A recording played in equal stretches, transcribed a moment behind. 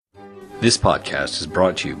This podcast is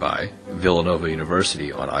brought to you by Villanova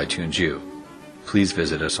University on iTunes U. Please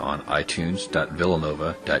visit us on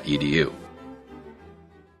itunes.villanova.edu.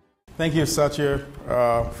 Thank you, Satya,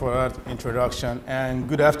 for that introduction, and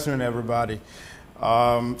good afternoon, everybody.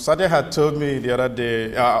 Satya had told me the other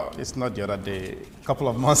day, it's not the other day, a couple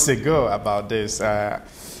of months ago about this,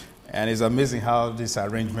 and it's amazing how these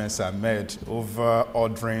arrangements are made over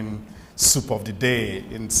ordering soup of the day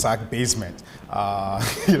in SAC basement,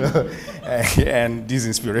 and these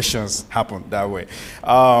inspirations happen that way.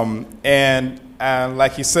 And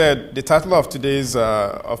like he said, the title of today's,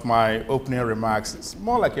 of my opening remarks is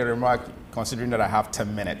more like a remark considering that I have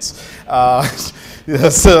 10 minutes.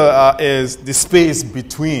 Is the space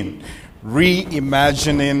between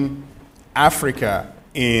reimagining Africa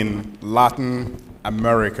in Latin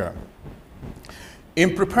America.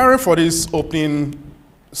 In preparing for this opening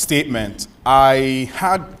statement, I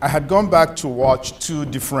had gone back to watch two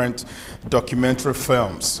different documentary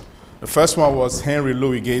films. The first one was Henry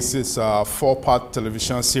Louis Gates' four-part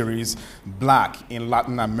television series, Black in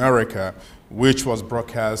Latin America, which was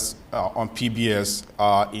broadcast on PBS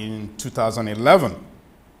in 2011.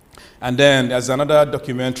 And then there's another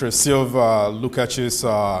documentary, Silva Lucas's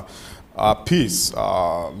piece,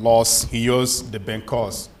 Los Hijos de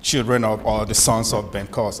Bencos, Children of, or the Sons of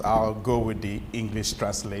Bencos. I'll go with the English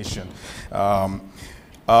translation,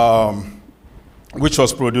 which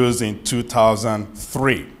was produced in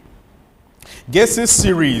 2003. Gates'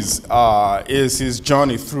 series is his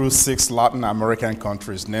journey through 6 Latin American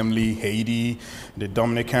countries, namely Haiti, the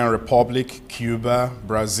Dominican Republic, Cuba,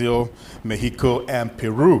 Brazil, Mexico, and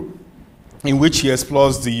Peru, in which he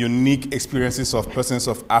explores the unique experiences of persons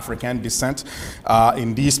of African descent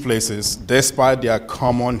in these places, despite their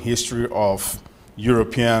common history of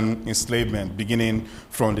European enslavement beginning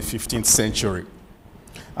from the 15th century.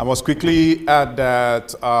 I must quickly add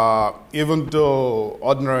that even though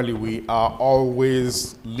ordinarily we are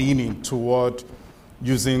always leaning toward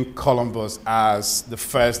using Columbus as the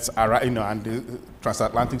first, and the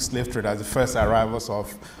transatlantic slave trade as the first arrivals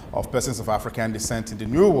of persons of African descent in the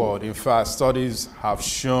New World, in fact, studies have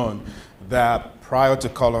shown that prior to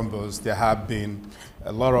Columbus, there have been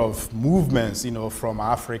a lot of movements, from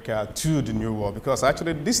Africa to the New World, because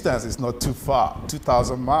actually the distance is not too far,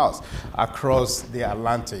 2,000 miles across the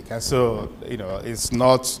Atlantic. And so, it's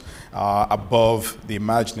not above the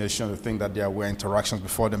imagination to think that there were interactions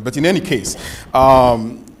before them. But in any case, part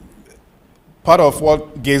of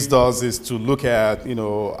what Gates does is to look at,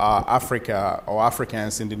 Africa or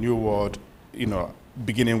Africans in the New World,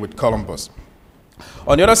 beginning with Columbus.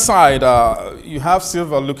 On the other side, you have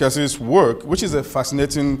Silva Lucas's work, which is a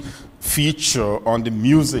fascinating feature on the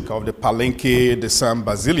music of the Palenque de San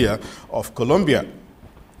Basilia of Colombia,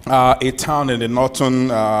 a town in the northern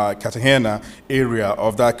Cartagena area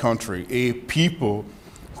of that country, a people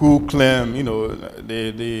who claim,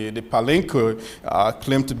 the Palenque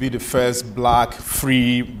claim to be the first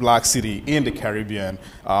free black city in the Caribbean,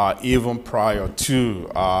 even prior to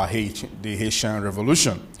the Haitian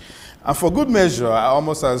Revolution. And for good measure,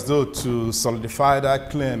 almost as though to solidify that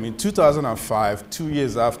claim, in 2005, 2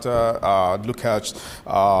 years after Lucas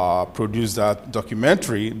produced that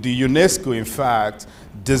documentary, the UNESCO, in fact,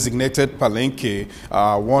 designated Palenque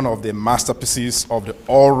one of the masterpieces of the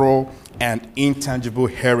oral and intangible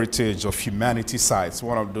heritage of humanity sites,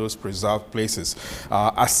 one of those preserved places,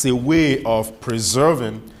 as a way of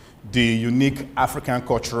preserving the unique African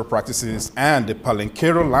cultural practices and the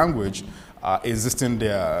Palenquero language existing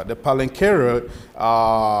there. The Palenquero,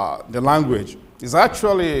 the language, is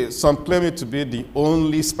actually, some claim it to be the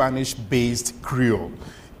only Spanish-based Creole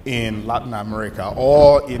in Latin America,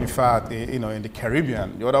 or in fact, in the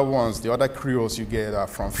Caribbean. The other ones, the other Creoles you get are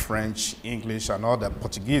from French, English, and other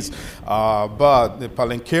Portuguese. But the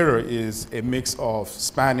Palenquero is a mix of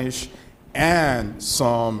Spanish and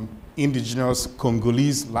some indigenous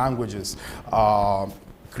Congolese languages,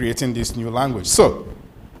 creating this new language.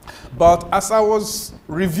 But as I was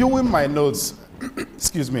reviewing my notes,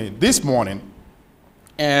 this morning,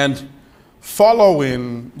 and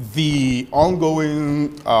following the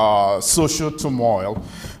ongoing social turmoil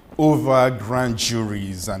over grand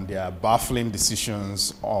juries and their baffling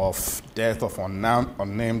decisions of death of unarmed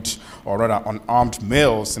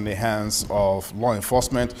males in the hands of law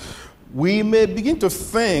enforcement, we may begin to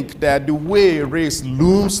think that the way race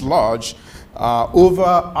looms large over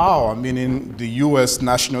our, meaning the U.S.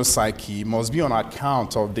 national psyche, must be on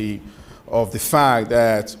account of the fact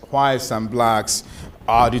that whites and blacks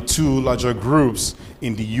are the two larger groups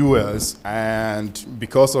in the U.S., and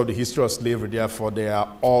because of the history of slavery, therefore, they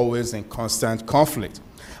are always in constant conflict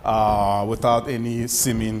without any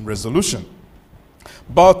seeming resolution.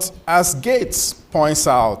 But as Gates points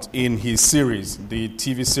out in his series, the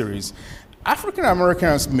TV series, African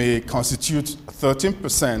Americans may constitute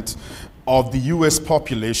 13% of the US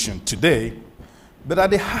population today, but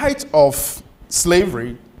at the height of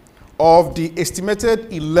slavery, of the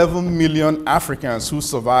estimated 11 million Africans who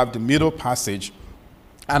survived the Middle Passage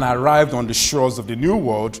and arrived on the shores of the New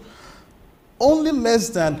World, only less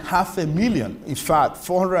than 500,000, in fact,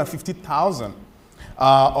 450,000,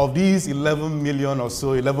 of these 11 million or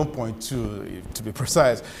so, 11.2 to be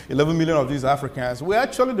precise, 11 million of these Africans were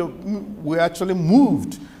actually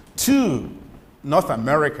moved to North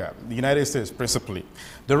America, the United States principally.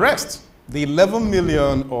 The rest, the 11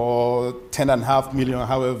 million or 10.5 million,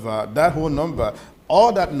 however, that whole number,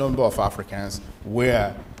 all that number of Africans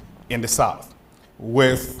were in the South,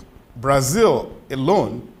 with Brazil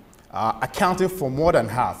alone accounting for more than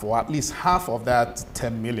half, or at least half of that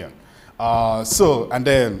 10 million. And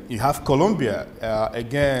then you have Colombia,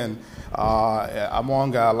 again,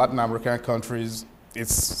 among Latin American countries,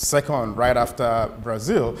 it's second right after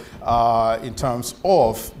Brazil in terms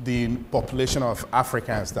of the population of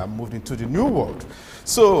Africans that moved into the New World.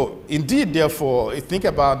 So indeed, therefore, think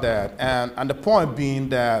about that, and the point being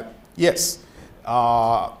that, yes,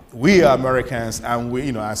 we are Americans, and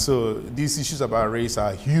and so these issues about race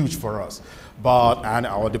are huge for us.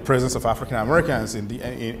 The presence of African Americans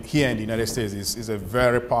here in the United States is a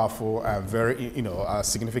very powerful and very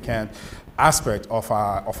significant aspect of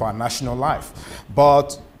our national life.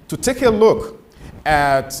 But to take a look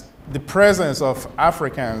at the presence of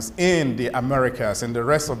Africans in the Americas and the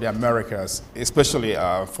rest of the Americas, especially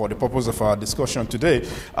for the purpose of our discussion today,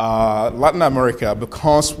 Latin America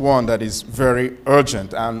becomes one that is very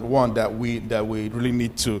urgent and one that we really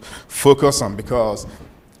need to focus on, because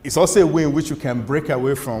it's also a way in which you can break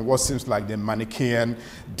away from what seems like the Manichaean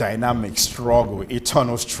dynamic struggle,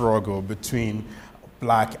 eternal struggle between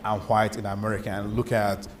black and white in America, and look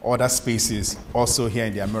at other spaces also here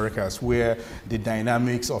in the Americas where the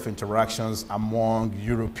dynamics of interactions among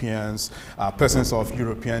Europeans, persons of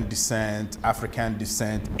European descent, African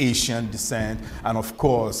descent, Asian descent, and of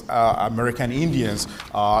course American Indians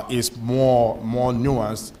is more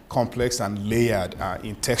nuanced, complex, and layered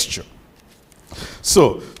in texture.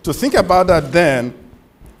 So to think about that then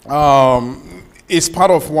is part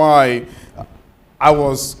of why I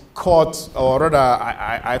was caught, or rather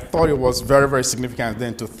I thought it was very, very significant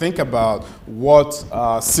then to think about what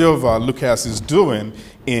Silva Lucas is doing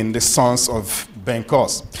in The Sons of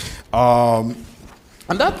Benkos. And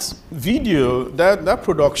that video, that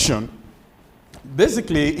production,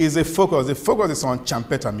 basically is a focus. The focus is on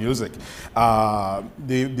champeta music,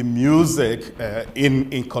 the music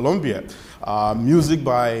in Colombia, music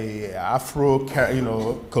by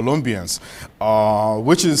Afro-Colombians,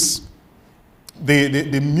 which is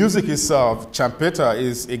the music itself. Champeta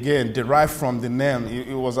is again derived from the name.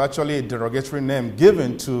 It was actually a derogatory name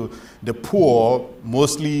given to the poor,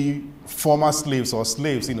 mostly former slaves or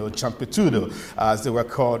slaves, champetudo, as they were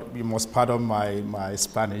called. You must pardon my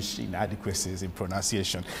Spanish inadequacies in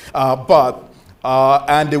pronunciation.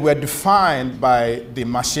 And they were defined by the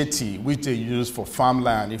machete, which they used for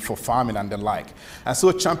farmland, for farming and the like. And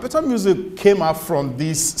so champeta music came out from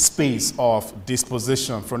this space of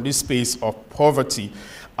dispossession, from this space of poverty.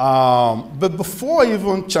 But before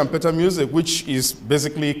even champeta music, which is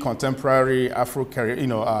basically contemporary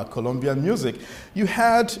Afro-Colombian music, you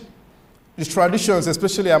had the traditions,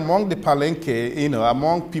 especially among the Palenque,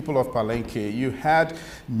 among people of Palenque, you had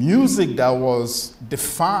music that was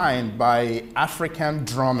defined by African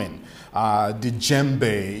drumming, the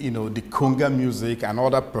djembe, the conga music and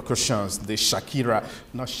other percussions, the shakara,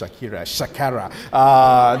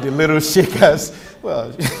 the little shakers,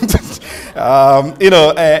 well,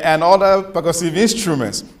 and other percussive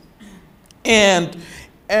instruments.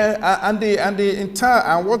 And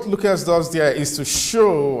what Lucas does there is to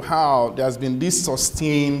show how there's been this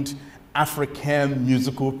sustained African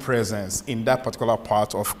musical presence in that particular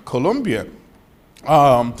part of Colombia.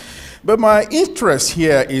 But my interest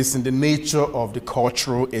here is in the nature of the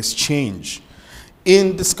cultural exchange.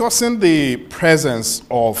 In discussing the presence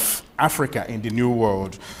of Africa in the New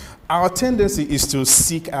World, our tendency is to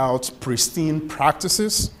seek out pristine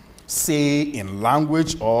practices, say in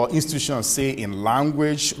language, or institutions say in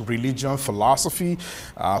language, religion, philosophy,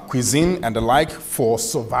 cuisine, and the like, for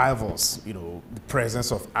survivals, the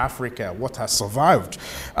presence of Africa, what has survived.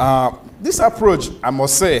 This approach, I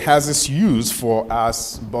must say, has its use for,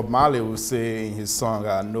 as Bob Marley will say in his song,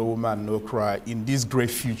 No Woman, No Cry, in this great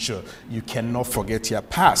future, you cannot forget your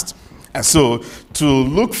past. And so to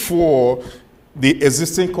look for the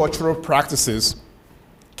existing cultural practices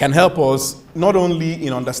can help us not only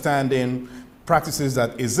in understanding practices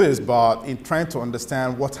that exist, but in trying to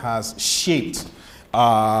understand what has shaped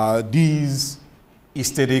these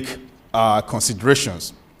aesthetic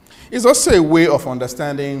considerations. It's also a way of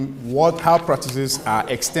understanding how practices are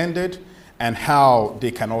extended and how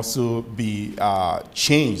they can also be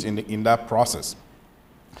changed in that process.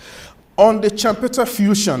 On the Champeter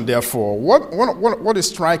fusion, therefore, what is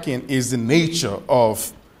striking is the nature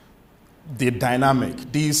of the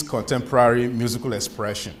dynamic, this contemporary musical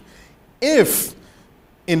expression. If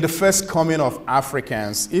in the first coming of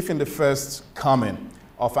Africans, if in the first coming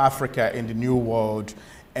of Africa in the New World,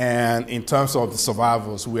 and in terms of the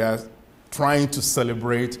survivals, we are trying to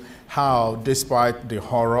celebrate how, despite the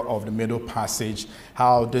horror of the Middle Passage,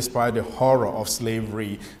 how, despite the horror of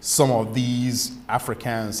slavery, some of these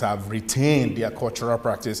Africans have retained their cultural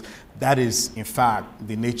practice. That is, in fact,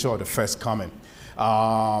 the nature of the first coming.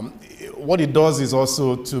 What it does is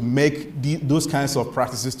also to make those kinds of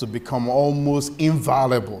practices to become almost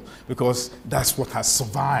invaluable, because that's what has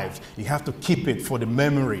survived. You have to keep it for the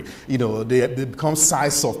memory. You know, they become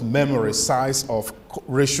sites of memory, sites of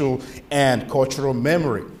racial and cultural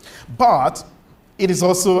memory. But it is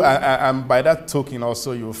also, and by that token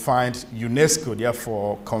also, you'll find UNESCO,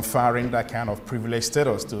 therefore, conferring that kind of privileged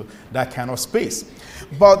status to that kind of space.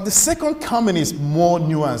 But the second coming is more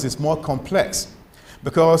nuanced, it's more complex.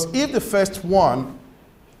 Because if the first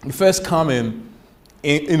coming,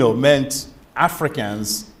 meant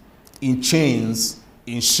Africans in chains,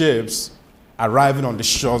 in ships, arriving on the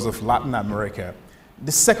shores of Latin America,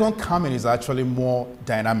 the second coming is actually more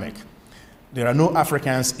dynamic. There are no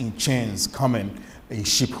Africans in chains coming in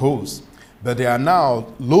ship holes, but there are now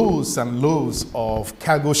loads and loads of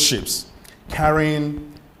cargo ships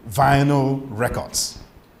carrying vinyl records,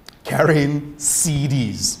 carrying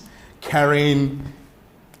CDs, carrying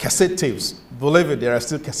cassette tapes. Believe it, there are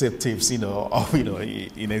still cassette tapes,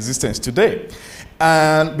 in existence today.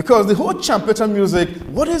 And because the whole Champeter music,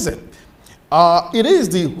 what is it? It is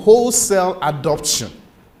the wholesale adoption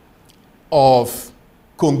of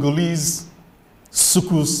Congolese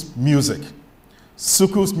soukous music.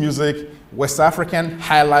 Soukous music, West African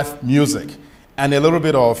high life music, and a little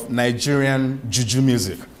bit of Nigerian juju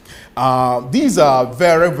music. These are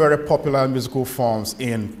very, very popular musical forms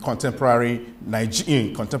in contemporary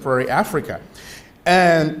Africa.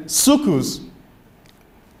 And soukous,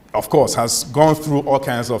 of course, has gone through all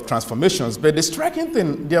kinds of transformations. But the striking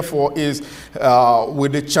thing, therefore, is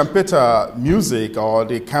with the Champeter music, or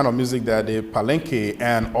the kind of music that the Palenque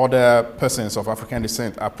and other persons of African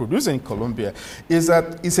descent are producing in Colombia, is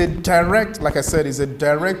that it's a direct, like I said, it's a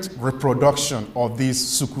direct reproduction of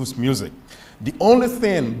this soukous music. The only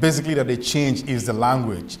thing, basically, that they change is the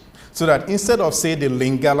language. So that instead of, say, the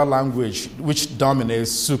Lingala language, which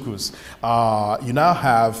dominates soukous, you now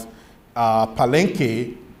have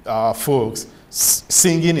Palenque folks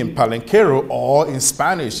singing in Palenquero or in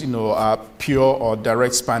Spanish, pure or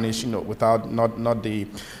direct Spanish, without not the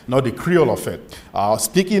Creole of it.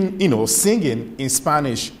 Singing in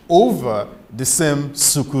Spanish over the same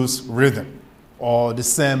soukous rhythm or the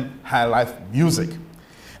same high life music.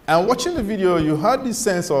 And watching the video, you had this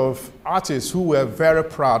sense of artists who were very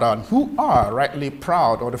proud and who are rightly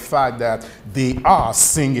proud of the fact that they are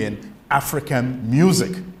singing African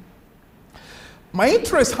music. My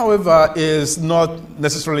interest, however, is not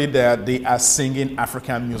necessarily that they are singing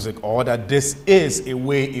African music or that this is a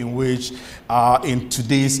way in which in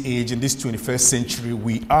today's age, in this 21st century,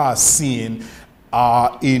 we are seeing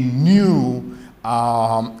a new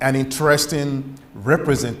and interesting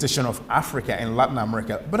representation of Africa in Latin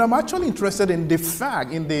America. But I'm actually interested in the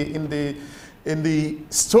fact, in the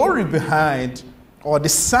story behind, or the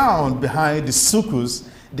sound behind the soukous,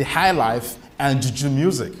 the high life, and juju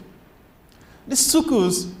music. The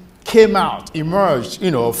soukous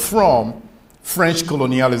emerged, from French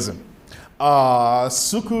colonialism.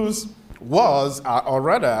 Soukous was, or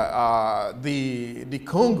rather, the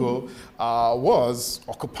Congo was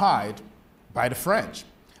occupied by the French.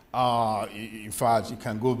 In fact, you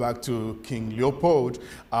can go back to King Leopold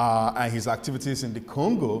and his activities in the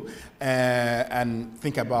Congo and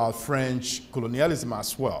think about French colonialism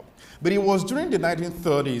as well. But it was during the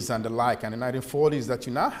 1930s and the like, and the 1940s, that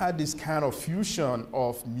you now had this kind of fusion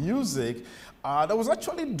of music that was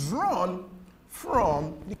actually drawn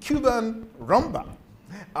from the Cuban rumba,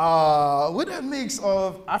 with a mix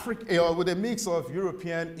of with a mix of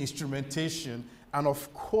European instrumentation, and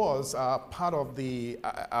of course, part of the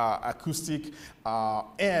acoustic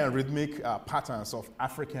and rhythmic patterns of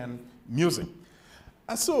African music.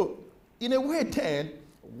 And so, in a way then,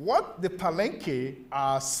 what the Palenque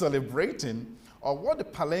are celebrating, or what the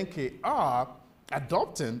Palenque are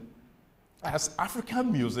adopting as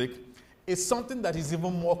African music, is something that is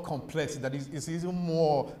even more complex, that is even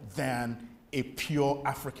more than a pure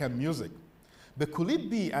African music. But could it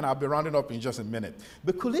be, and I'll be rounding up in just a minute,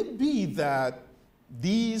 but could it be that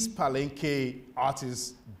these Palenque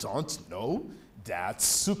artists don't know that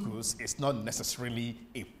soukous is not necessarily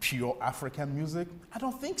a pure African music? I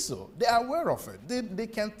don't think so. They are aware of it. They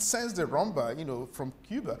can sense the rumba, from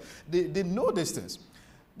Cuba. They know these things.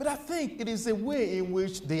 But I think it is a way in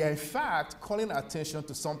which they are in fact calling attention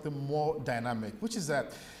to something more dynamic, which is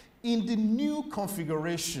that in the new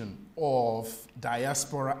configuration of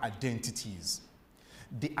diaspora identities,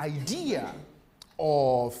 the idea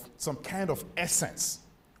of some kind of essence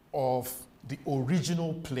of the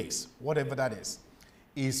original place, whatever that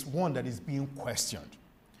is one that is being questioned.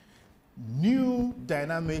 New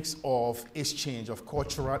dynamics of exchange, of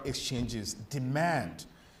cultural exchanges, demand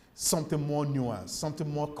something more nuanced, something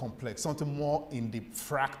more complex, something more in the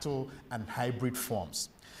fractal and hybrid forms.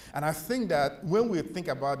 And I think that when we think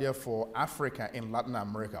about, therefore, Africa in Latin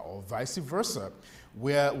America or vice versa,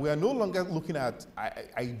 we are no longer looking at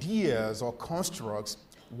ideas or constructs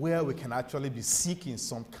where we can actually be seeking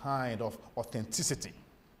some kind of authenticity.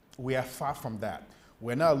 We are far from that.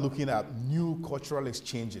 We're now looking at new cultural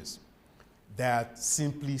exchanges that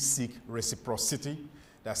simply seek reciprocity,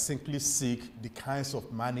 that simply seek the kinds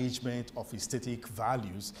of management of aesthetic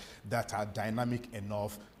values that are dynamic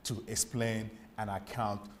enough to explain and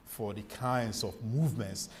account for the kinds of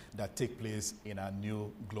movements that take place in our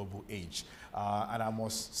new global age. And I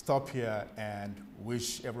must stop here and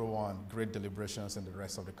wish everyone great deliberations in the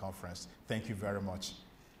rest of the conference. Thank you very much.